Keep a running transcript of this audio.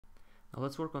Now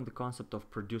let's work on the concept of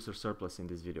producer surplus in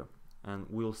this video, and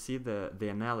we'll see the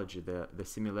analogy, the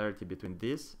similarity between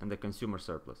this and the consumer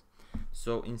surplus.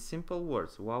 So in simple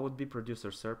words, what would be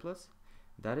producer surplus?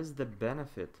 That is the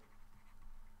benefit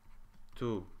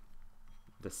to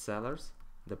the sellers,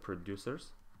 the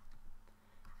producers,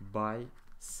 by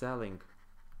selling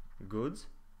goods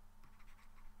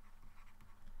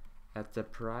at a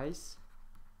price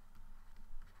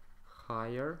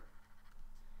higher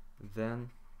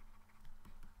than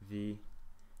the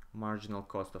marginal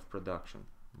cost of production.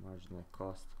 Marginal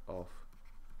cost of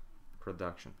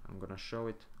production. I'm gonna show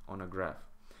it on a graph.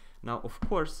 Now, of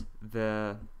course,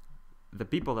 the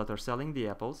people that are selling the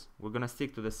apples, we're gonna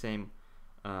stick to the same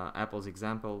apples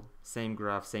example, same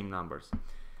graph, same numbers.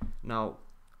 Now,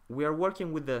 we are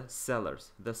working with the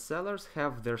sellers. The sellers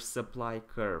have their supply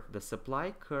curve. The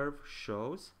supply curve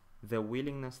shows the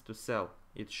willingness to sell.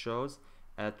 It shows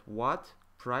at what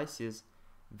prices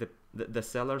the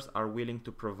sellers are willing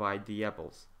to provide the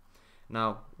apples.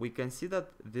 Now, we can see that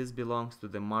this belongs to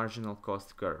the marginal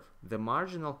cost curve. The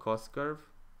marginal cost curve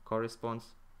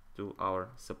corresponds to our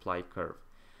supply curve.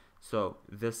 So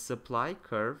the supply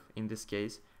curve, in this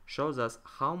case, shows us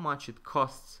how much it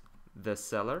costs the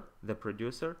seller, the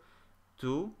producer,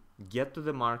 to get to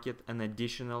the market an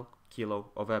additional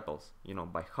kilo of apples, you know,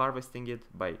 by harvesting it,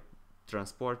 by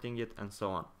transporting it, and so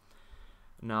on.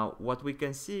 Now, what we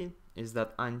can see is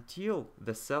that until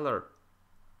the seller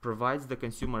provides the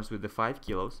consumers with the 5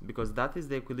 kilos, because that is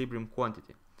the equilibrium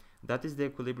quantity. That is the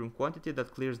equilibrium quantity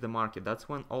that clears the market. That's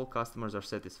when all customers are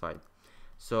satisfied.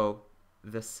 So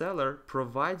the seller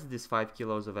provides these 5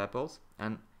 kilos of apples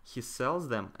and he sells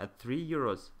them at 3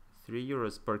 euros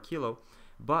per kilo.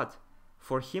 But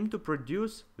for him to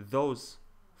produce those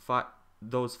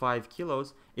 5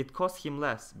 kilos, it costs him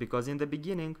less, because in the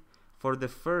beginning, for the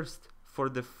first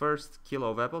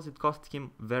kilo of apples, it cost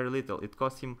him very little. It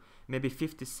cost him maybe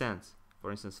 50 cents.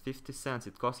 For instance, 50 cents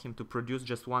it cost him to produce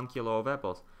just 1 kilo of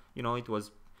apples. You know, it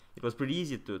was pretty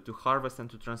easy to harvest and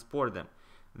to transport them.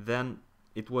 Then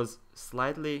it was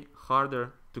slightly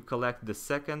harder to collect the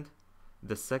second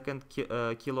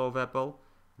kilo of apple,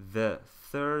 the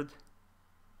third,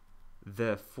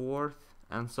 the fourth,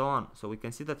 and so on. So we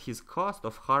can see that his cost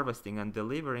of harvesting and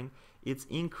delivering, it's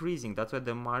increasing. That's why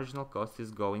the marginal cost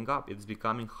is going up. It's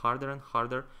becoming harder and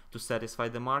harder to satisfy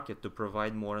the market, to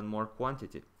provide more and more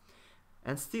quantity.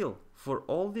 And still, for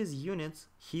all these units,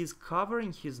 he's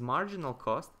covering his marginal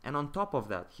cost, and on top of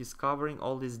that, he's covering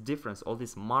all this difference, all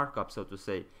this markup, so to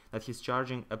say, that he's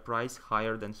charging a price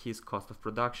higher than his cost of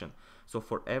production. So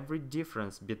for every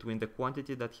difference between the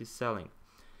quantity that he's selling,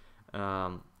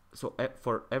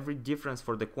 for every difference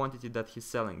for the quantity that he's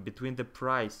selling between the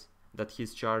price that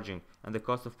he's charging and the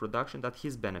cost of production, that's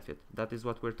his benefit. That is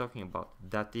what we're talking about.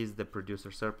 That is the producer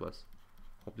surplus.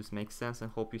 Hope this makes sense,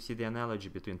 and hope you see the analogy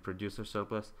between producer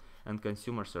surplus and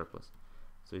consumer surplus.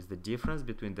 So it's the difference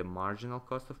between the marginal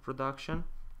cost of production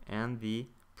and the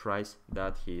price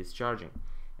that he is charging.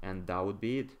 And that would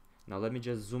be it. Now let me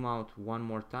just zoom out one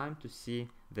more time to see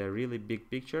the really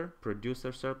big picture,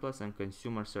 producer surplus and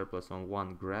consumer surplus on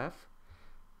one graph.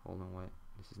 Hold on, why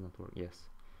this is not working? Yes,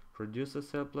 producer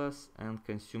surplus and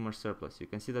consumer surplus. You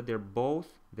can see that they're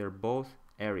both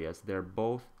areas, they're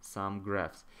both some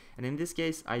graphs. And in this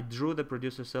case, I drew the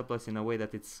producer surplus in a way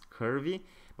that it's curvy,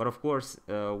 but of course,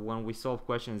 when we solve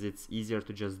questions, it's easier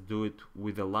to just do it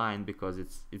with a line, because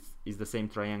it's the same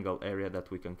triangle area that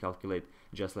we can calculate,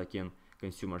 just like in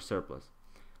consumer surplus.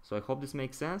 So I hope this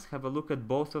makes sense. Have a look at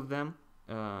both of them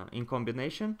in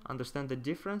combination, understand the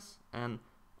difference, and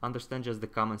understand just the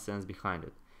common sense behind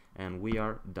it. And we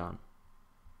are done.